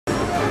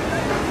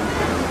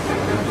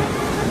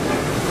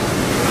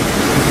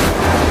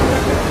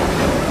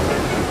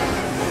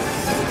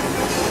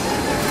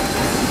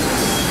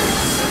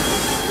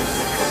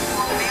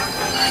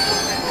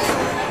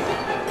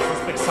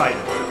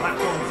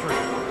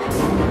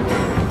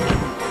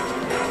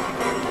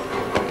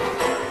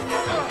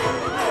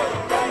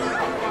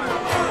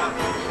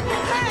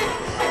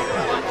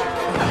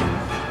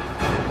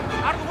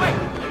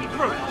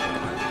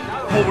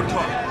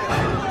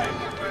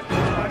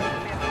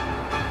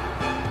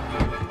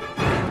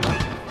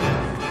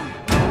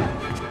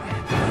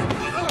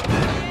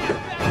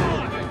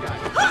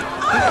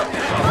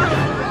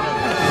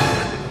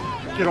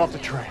off the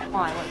train.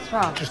 Why? What's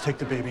wrong? Just take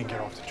the baby and get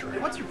off the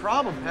train. What's your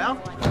problem, pal?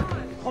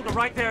 Hold it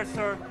right there,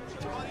 sir.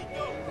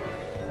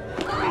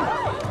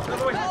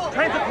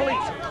 Transit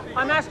police,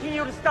 I'm asking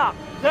you to stop.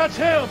 That's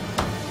him!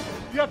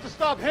 You have to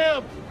stop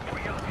him!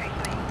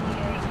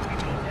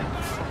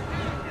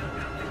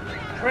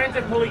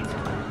 Transit police,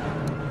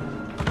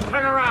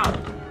 turn around.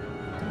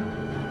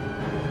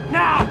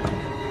 Now!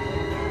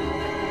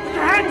 Put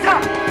your hands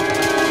up!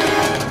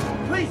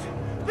 Please,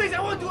 please, I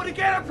won't do it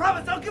again, I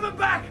promise. I'll give him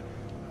back.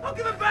 I'll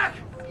give him back.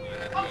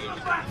 I'll give him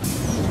back.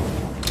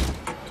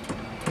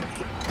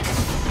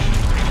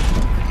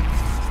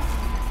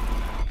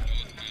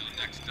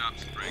 Next stop,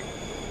 Spring.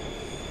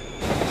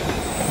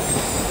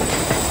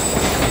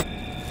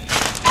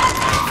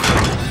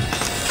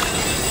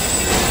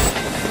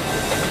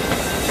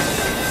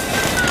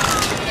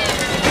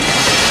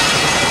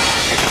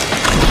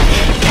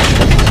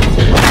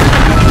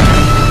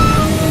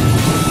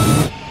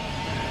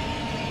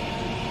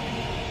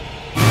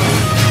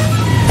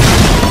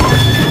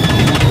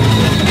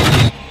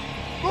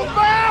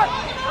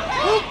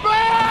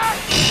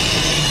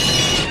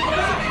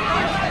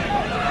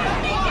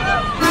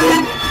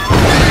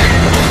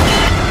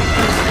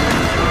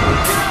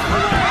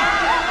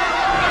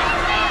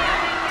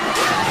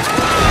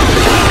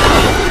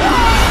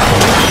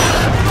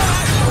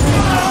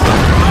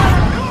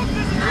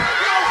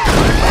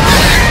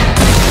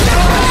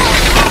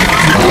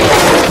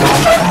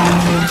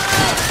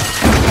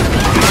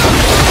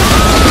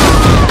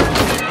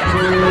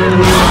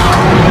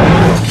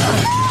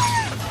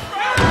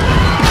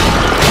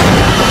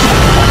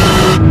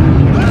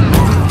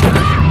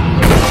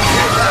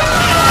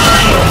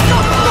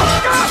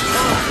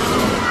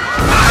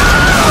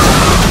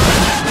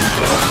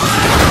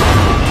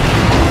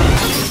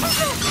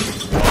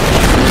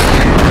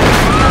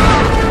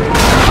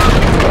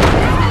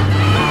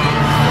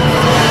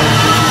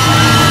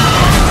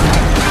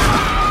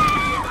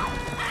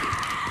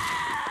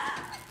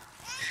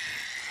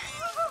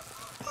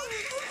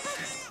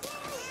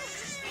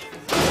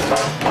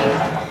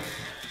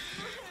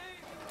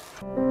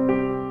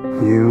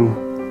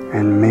 You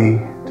and me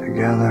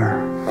together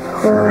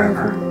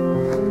forever.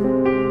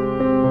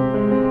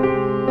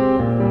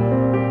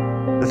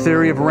 The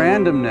theory of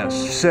randomness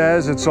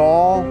says it's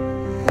all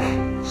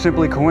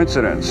simply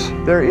coincidence.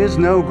 There is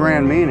no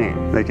grand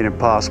meaning, making it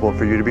possible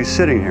for you to be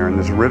sitting here in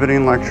this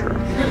riveting lecture.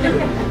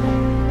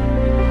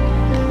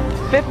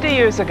 50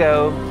 years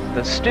ago,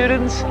 the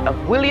students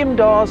of William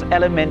Dawes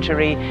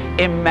Elementary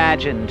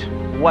imagined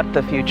what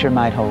the future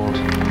might hold.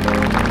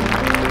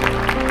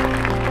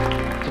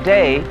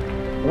 Today,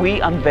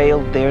 we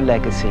unveiled their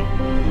legacy.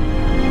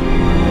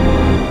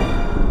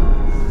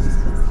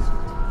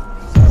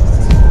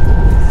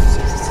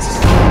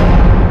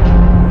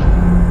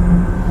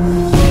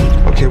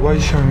 Okay, why are you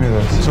showing me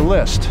this? It's a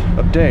list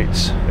of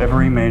dates.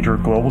 Every major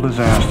global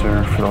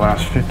disaster for the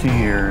last 50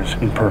 years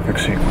in perfect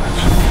sequence.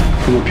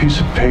 From a piece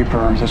of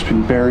paper that's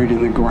been buried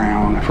in the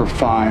ground for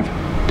 5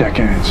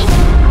 decades.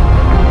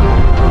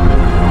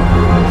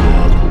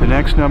 The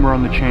next number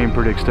on the chain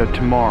predicts that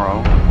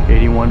tomorrow,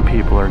 81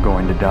 people are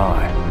going to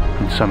die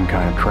in some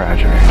kind of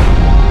tragedy.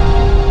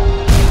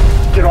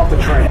 Get off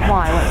the train.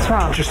 Why? What's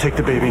wrong? Just take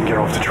the baby and get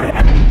off the train.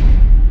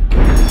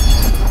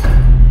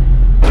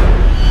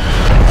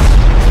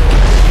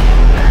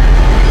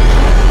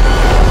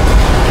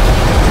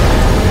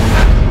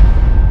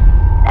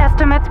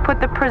 Estimates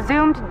put the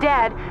presumed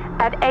dead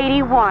at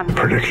 81. The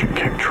prediction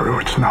came true.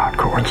 It's not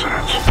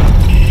coincidence.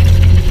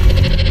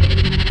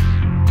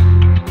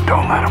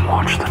 Don't let him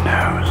watch the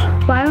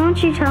news. Why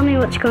won't you tell me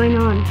what's going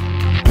on?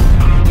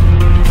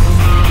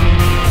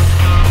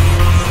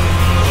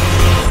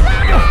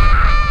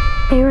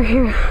 They were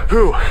here.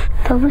 Who?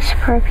 The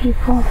Whisperer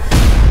people.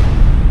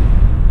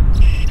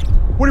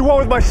 What do you want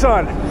with my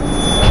son?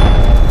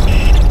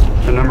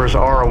 The numbers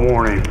are a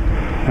warning.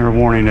 They're a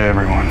warning to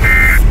everyone.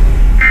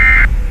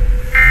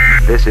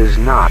 This is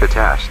not a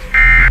test.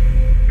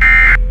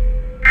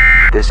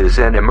 This is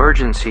an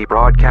emergency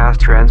broadcast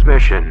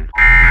transmission.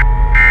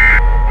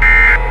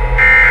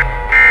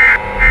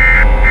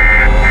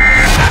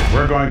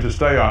 We're going to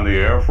stay on the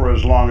air for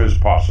as long as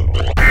possible.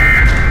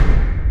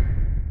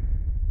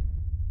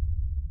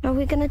 Are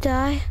we gonna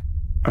die?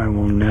 I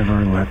will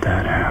never let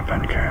that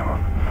happen,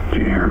 Caleb. Do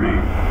you hear me?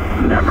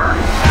 Never.